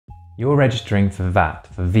You're registering for VAT,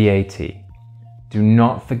 for VAT. Do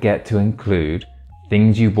not forget to include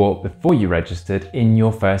things you bought before you registered in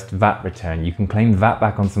your first VAT return. You can claim VAT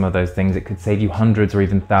back on some of those things. It could save you hundreds or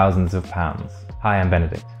even thousands of pounds. Hi, I'm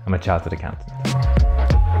Benedict. I'm a chartered accountant.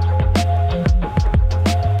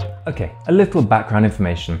 Okay, a little background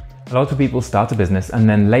information. A lot of people start a business and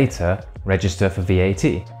then later register for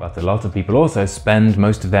VAT, but a lot of people also spend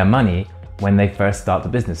most of their money when they first start the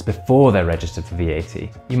business, before they're registered for VAT.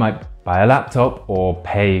 You might buy a laptop or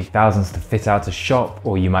pay thousands to fit out a shop,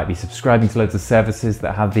 or you might be subscribing to loads of services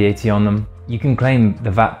that have VAT on them. You can claim the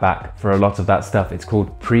VAT back for a lot of that stuff. It's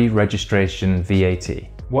called pre-registration VAT.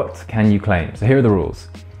 What can you claim? So here are the rules.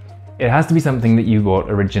 It has to be something that you bought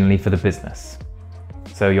originally for the business.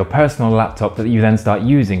 So your personal laptop that you then start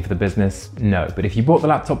using for the business, no. But if you bought the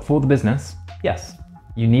laptop for the business, yes.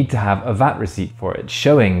 You need to have a VAT receipt for it,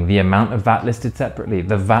 showing the amount of VAT listed separately,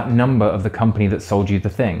 the VAT number of the company that sold you the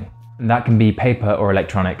thing. And that can be paper or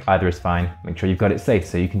electronic, either is fine. Make sure you've got it safe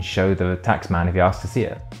so you can show the taxman if he asks to see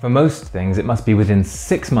it. For most things, it must be within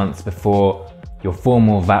 6 months before your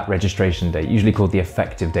formal VAT registration date, usually called the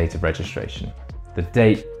effective date of registration, the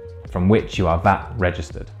date from which you are VAT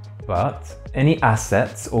registered. But any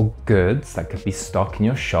assets or goods, that could be stock in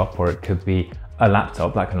your shop, or it could be a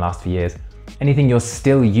laptop that can last for years, anything you're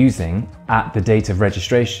still using at the date of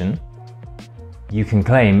registration, you can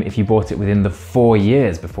claim if you bought it within the 4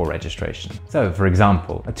 years before registration. So for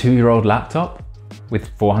example, a 2-year-old laptop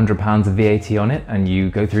with £400 of VAT on it, and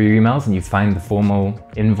you go through your emails and you find the formal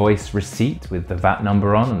invoice receipt with the VAT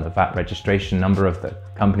number on and the VAT registration number of the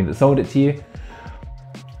company that sold it to you.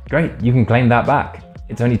 Great, you can claim that back.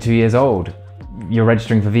 It's only 2 years old. You're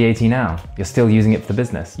registering for VAT now. You're still using it for the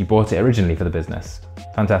business. You bought it originally for the business.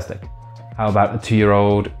 Fantastic. How about a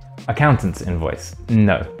 2-year-old accountant's invoice?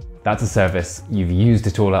 No, that's a service. You've used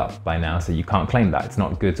it all up by now, so you can't claim that. It's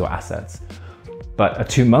not goods or assets. But a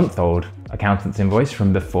 2-month-old accountant's invoice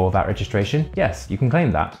from before VAT registration, yes, you can claim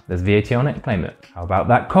that. There's VAT on it, claim it. How about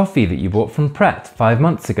that coffee that you bought from Pret 5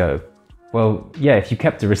 months ago? Well, yeah, if you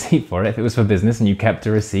kept a receipt for it, if it was for business and you kept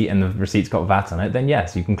a receipt and the receipt's got VAT on it, then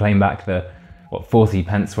yes, you can claim back the, 40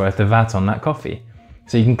 pence worth of VAT on that coffee.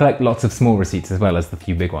 So you can collect lots of small receipts as well as the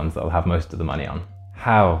few big ones that'll have most of the money on.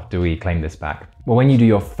 How do we claim this back? Well, when you do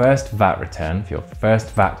your first VAT return for your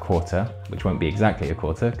first VAT quarter, which won't be exactly a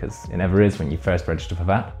quarter because it never is when you first register for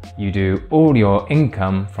VAT, you do all your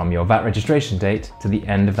income from your VAT registration date to the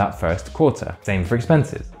end of that first quarter. Same for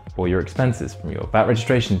expenses. All your expenses from your VAT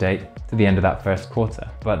registration date to the end of that first quarter.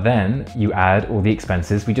 But then you add all the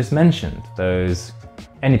expenses we just mentioned,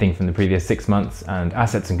 anything from the previous 6 months and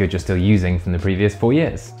assets and goods you're still using from the previous 4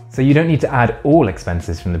 years. So you don't need to add all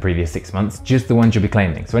expenses from the previous 6 months, just the ones you'll be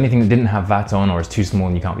claiming. So anything that didn't have VAT on or is too small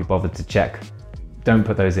and you can't be bothered to check, don't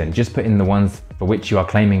put those in. Just put in the ones for which you are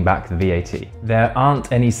claiming back the VAT. There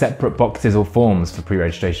aren't any separate boxes or forms for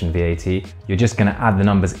pre-registration VAT. You're just going to add the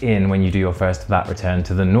numbers in when you do your first VAT return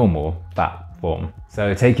to the normal VAT form.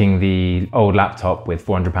 So taking the old laptop with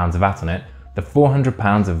 £400 of VAT on it, the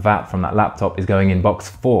 £400 of VAT from that laptop is going in box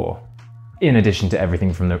 4, in addition to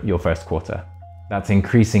everything from your first quarter. That's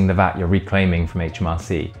increasing the VAT you're reclaiming from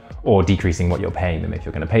HMRC, or decreasing what you're paying them if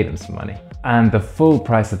you're going to pay them some money. And the full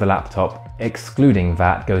price of the laptop, excluding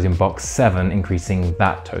VAT, goes in box 7, increasing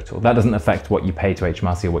that total. That doesn't affect what you pay to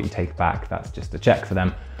HMRC or what you take back, that's just a check for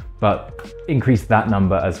them, but increase that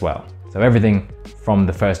number as well. So everything from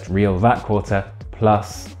the first real VAT quarter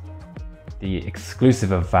plus the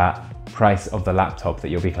exclusive of VAT price of the laptop that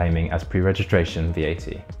you'll be claiming as pre-registration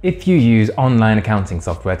VAT. If you use online accounting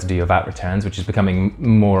software to do your VAT returns, which is becoming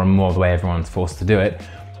more and more the way everyone's forced to do it,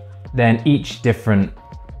 then each different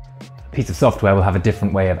piece of software will have a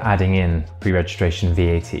different way of adding in pre-registration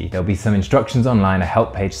VAT. There'll be some instructions online, a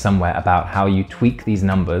help page somewhere about how you tweak these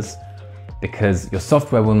numbers, because your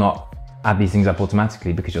software will not add these things up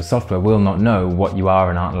automatically, because your software will not know what you are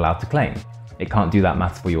and aren't allowed to claim. It can't do that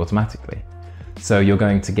math for you automatically. So you're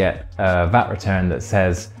going to get a VAT return that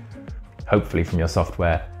says, hopefully from your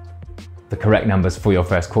software, the correct numbers for your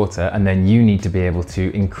first quarter, and then you need to be able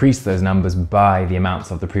to increase those numbers by the amounts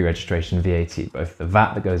of the pre-registration VAT, both the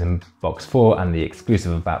VAT that goes in box 4 and the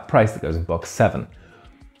exclusive of VAT price that goes in box 7.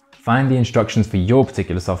 Find the instructions for your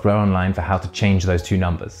particular software online for how to change those two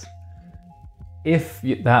numbers. If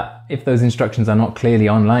those instructions are not clearly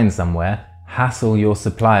online somewhere, hassle your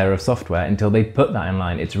supplier of software until they put that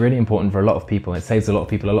online. It's really important for a lot of people. It saves a lot of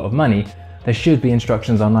people a lot of money. There should be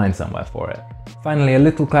instructions online somewhere for it. Finally, a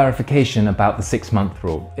little clarification about the 6-month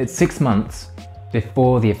rule. It's 6 months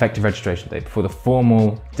before the effective registration date, before the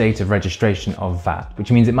formal date of registration of VAT,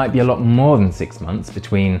 which means it might be a lot more than 6 months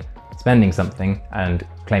between spending something and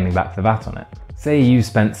claiming back the VAT on it. Say you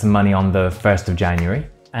spent some money on the 1st of January,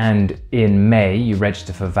 and in May you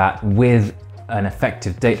register for VAT with an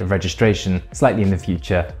effective date of registration slightly in the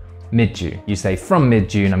future, mid-June. You say, from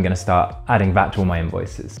mid-June I'm going to start adding VAT to all my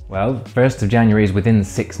invoices. Well, 1st of January is within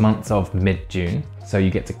 6 months of mid-June, so you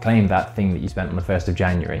get to claim that thing that you spent on the 1st of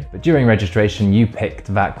January. But during registration you picked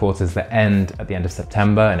VAT quarters that end at the end of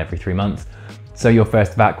September and every 3 months. So your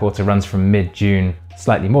first VAT quarter runs from mid-June,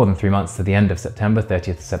 slightly more than 3 months, to the end of September,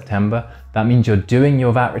 30th of September. That means you're doing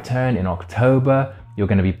your VAT return in October, you're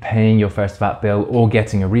going to be paying your first VAT bill or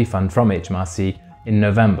getting a refund from HMRC in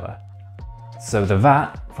November. So the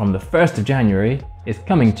VAT from the 1st of January is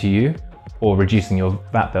coming to you, or reducing your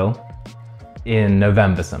VAT bill, in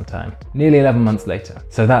November sometime, nearly 11 months later.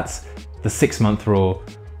 So that's the 6-month rule,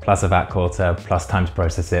 plus a VAT quarter, plus time to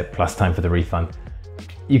process it, plus time for the refund.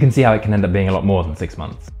 You can see how it can end up being a lot more than 6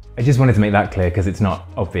 months. I just wanted to make that clear because it's not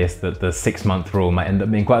obvious that the 6-month rule might end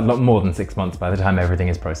up being quite a lot more than 6 months by the time everything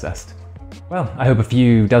is processed. Well, I hope a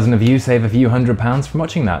few dozen of you save a few £100 from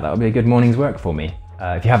watching that. That would be a good morning's work for me.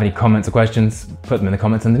 If you have any comments or questions, put them in the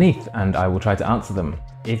comments underneath and I will try to answer them.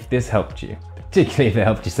 If this helped you, particularly if it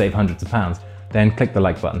helped you save hundreds of pounds, then click the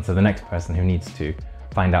like button so the next person who needs to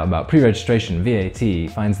find out about pre-registration,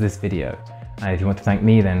 VAT, finds this video. And if you want to thank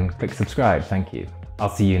me, then click subscribe. Thank you. I'll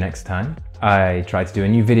see you next time. I try to do a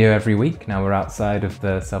new video every week. Now we're outside of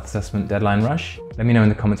the self-assessment deadline rush. Let me know in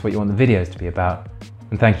the comments what you want the videos to be about,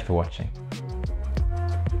 and thank you for watching.